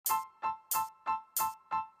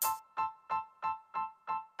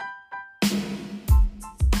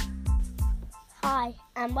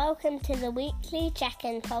and welcome to the weekly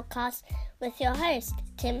check-in podcast with your host,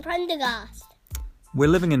 Tim Prendergast. We're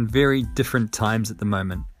living in very different times at the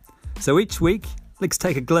moment. So each week, let's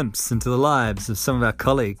take a glimpse into the lives of some of our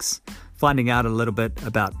colleagues, finding out a little bit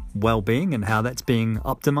about well-being and how that's being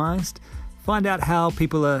optimized, find out how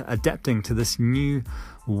people are adapting to this new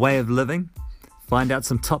way of living, find out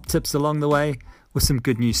some top tips along the way with some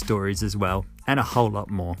good news stories as well, and a whole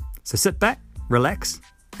lot more. So sit back, relax,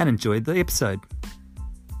 and enjoy the episode.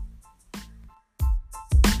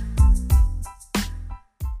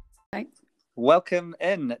 Welcome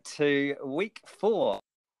in to week 4,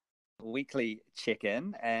 weekly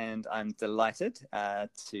check-in, and I'm delighted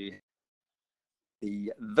to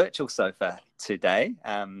the virtual sofa today.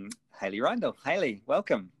 Hayley Reindl. Hayley,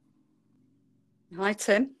 welcome. Hi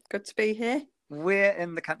Tim, good to be here. Where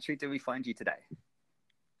in the country do we find you today?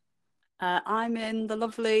 I'm in the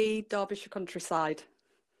lovely Derbyshire countryside.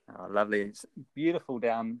 Oh, lovely. It's beautiful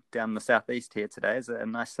down the southeast here today. Is it a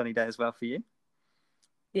nice sunny day as well for you?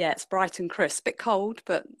 Yeah, it's bright and crisp. Bit cold,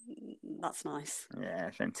 but that's nice. Yeah,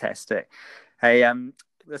 fantastic. Hey,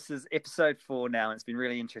 this is episode 4 now, and it's been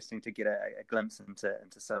really interesting to get a glimpse into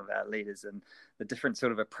some of our leaders and the different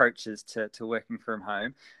sort of approaches to working from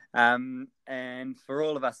home. And for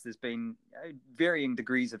all of us, there's been varying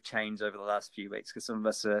degrees of change over the last few weeks, because some of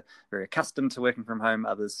us are very accustomed to working from home,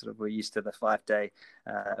 others sort of were used to the 5-day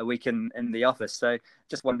a week in the office. So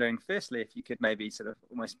just wondering, firstly, if you could maybe sort of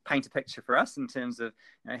almost paint a picture for us in terms of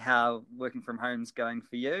how working from home is going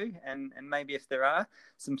for you, and maybe if there are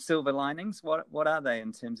some silver linings, what are they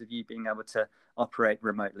in terms of you being able to operate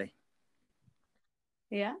remotely?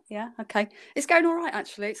 Yeah, okay. It's going all right,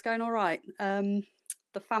 actually. It's going all right.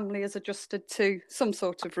 The family has adjusted to some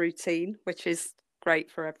sort of routine, which is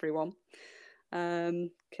great for everyone.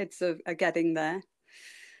 Kids are getting there.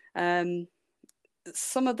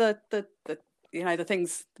 Some of the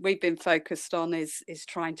things we've been focused on is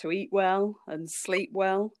trying to eat well and sleep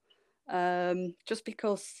well. Just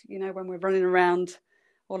because, when we're running around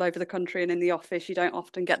all over the country and in the office, you don't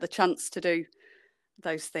often get the chance to do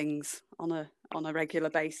those things on a regular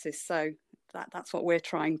basis. So that's what we're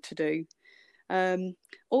trying to do.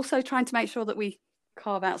 Also trying to make sure that we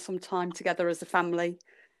carve out some time together as a family,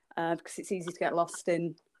 because it's easy to get lost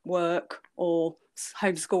in work or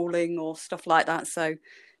homeschooling or stuff like that. So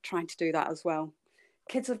trying to do that as well.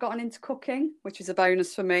 Kids have gotten into cooking, which is a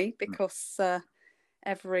bonus for me, because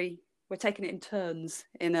we're taking it in turns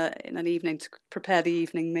in an evening to prepare the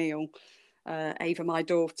evening meal. Ava, my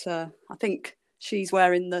daughter, I think she's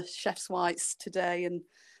wearing the chef's whites today, and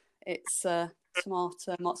it's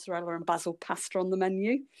tomato, mozzarella and basil pasta on the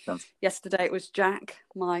menu. Yesterday it was Jack,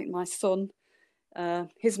 my son.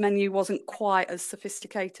 His menu wasn't quite as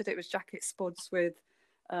sophisticated. It was jacket spuds with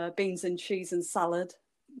beans and cheese and salad.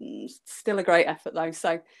 Still a great effort though.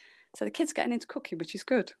 So the kids getting into cooking, which is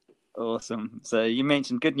good. Awesome. So you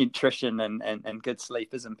mentioned good nutrition and good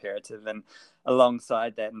sleep is imperative, and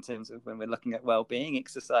alongside that, in terms of when we're looking at well-being,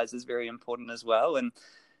 exercise is very important as well. And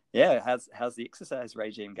yeah, how's the exercise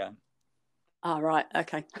regime going? Right.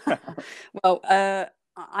 Okay. Well, I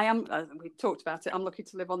am, we talked about it, I'm lucky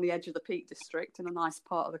to live on the edge of the Peak District in a nice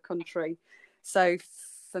part of the country. So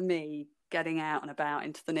for me, getting out and about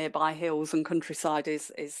into the nearby hills and countryside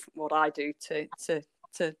is what I do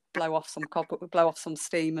to blow off some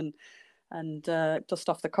steam and dust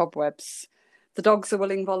off the cobwebs. The dogs are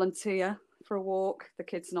willing volunteer for a walk. The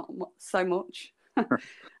kids not so much.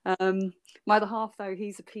 My other half, though,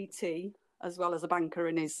 he's a PT as well as a banker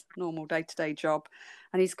in his normal day-to-day job,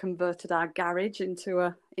 and he's converted our garage into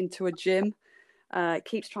a gym.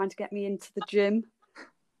 Keeps trying to get me into the gym.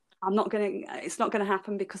 It's not gonna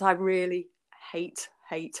happen, because I really hate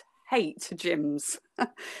gyms.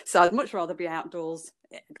 So I'd much rather be outdoors.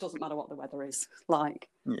 It doesn't matter what the weather is like.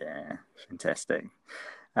 Yeah, fantastic.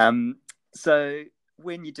 So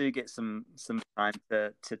when you do get some time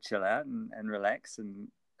to chill out and relax and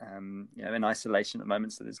in isolation at the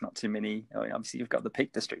moment, so there's not too many. Obviously, you've got the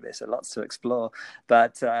Peak District there, so lots to explore.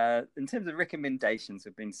 But in terms of recommendations,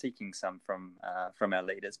 we've been seeking some from our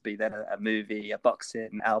leaders, be that a movie, a box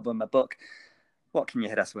set, an album, a book. What can you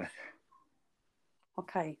hit us with?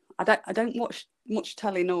 Okay, I don't watch much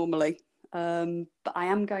telly normally, but I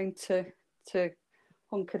am going to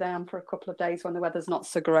hunker down for a couple of days when the weather's not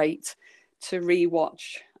so great to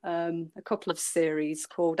rewatch a couple of series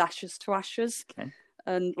called Ashes to Ashes. Okay.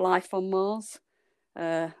 And Life on Mars.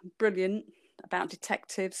 Brilliant, about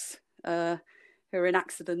detectives who are in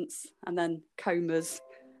accidents and then comas,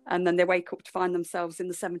 and then they wake up to find themselves in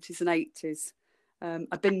the 70s and 80s.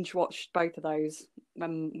 I binge watched both of those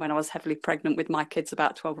when I was heavily pregnant with my kids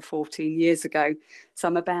about 12 or 14 years ago. So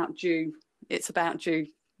I'm about due it's about due,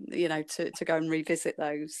 to go and revisit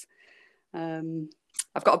those.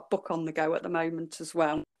 I've got a book on the go at the moment as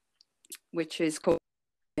well, which is called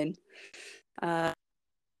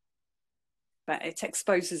but it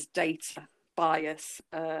exposes data bias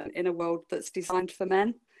in a world that's designed for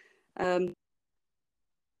men. The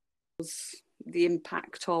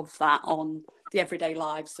impact of that on the everyday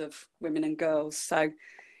lives of women and girls. So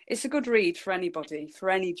it's a good read for anybody, for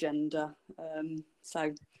any gender.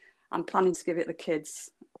 So I'm planning to give it the kids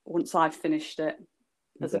once I've finished it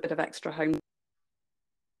as a bit of extra home.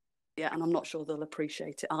 Yeah, and I'm not sure they'll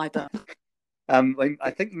appreciate it either.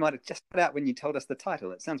 I think you might have just put out when you told us the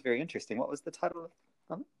title. It sounds very interesting. What was the title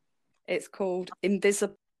of it? It's called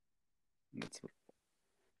Invisible.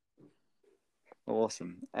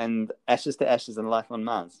 Awesome. And Ashes to Ashes and Life on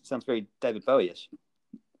Mars. Sounds very David Bowie-ish.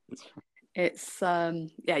 It's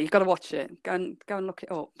you've got to watch it. Go and look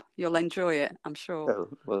it up. You'll enjoy it, I'm sure.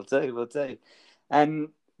 We'll do. And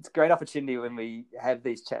it's a great opportunity when we have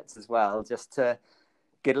these chats as well, just to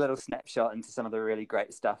get a little snapshot into some of the really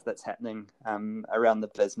great stuff that's happening around the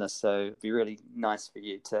business. So it'd be really nice for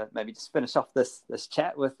you to maybe just finish off this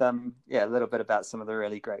chat with a little bit about some of the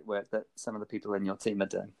really great work that some of the people in your team are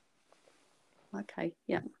doing. Okay,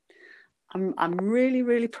 yeah. I'm really,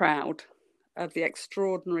 really proud of the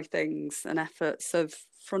extraordinary things and efforts of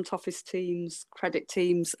front office teams, credit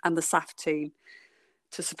teams, and the SAF team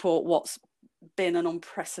to support what's been an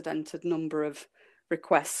unprecedented number of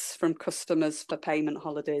requests from customers for payment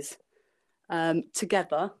holidays.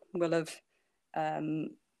 Together, we'll have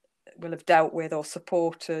dealt with or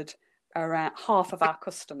supported around half of our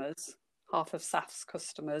customers, half of SAF's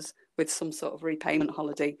customers, with some sort of repayment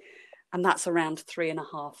holiday. And that's around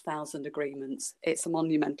 3,500 agreements. It's a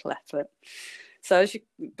monumental effort. So, as you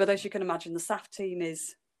can imagine, the SAF team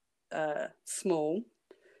is small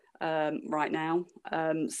right now.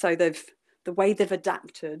 So the way they've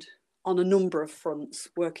adapted on a number of fronts,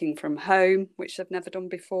 working from home, which they've never done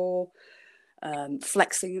before,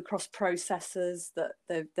 flexing across processes that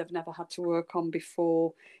they've never had to work on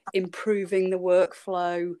before, improving the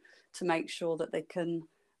workflow to make sure that they can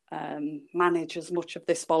manage as much of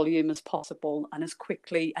this volume as possible and as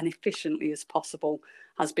quickly and efficiently as possible,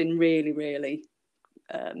 has been really, really,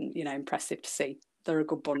 impressive to see. They're a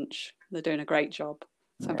good bunch. They're doing a great job.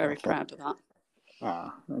 So I'm very proud of that.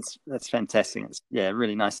 Oh, that's fantastic. It's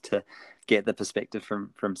really nice to get the perspective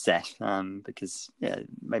from SAF, because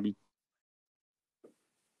maybe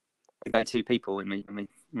we go to people when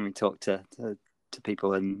we talk to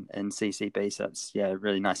people in CCB. So it's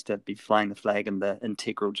really nice to be flying the flag and the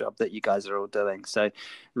integral job that you guys are all doing. So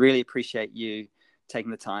really appreciate you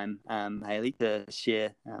taking the time, Hayley, to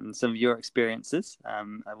share some of your experiences.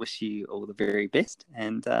 I wish you all the very best,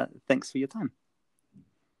 and thanks for your time.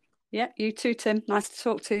 Yeah, you too, Tim. Nice to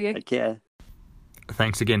talk to you. Take care.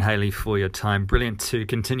 Thanks again, Hayley, for your time. Brilliant to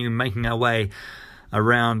continue making our way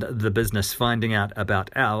around the business, finding out about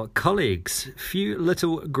our colleagues. Few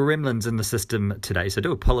little gremlins in the system today, so I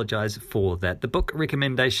do apologise for that. The book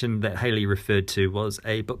recommendation that Hayley referred to was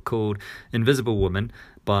a book called Invisible Woman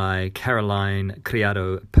by Caroline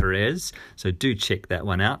Criado Perez, so do check that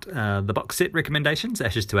one out. The box set recommendations: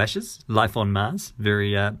 Ashes to Ashes, Life on Mars,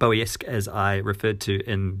 very Bowie-esque, as I referred to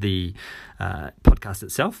in the podcast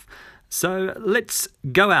itself. So let's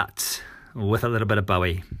go out with a little bit of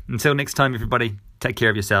Bowie. Until next time, everybody, take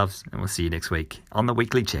care of yourselves, and we'll see you next week on the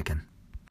Weekly Check-In.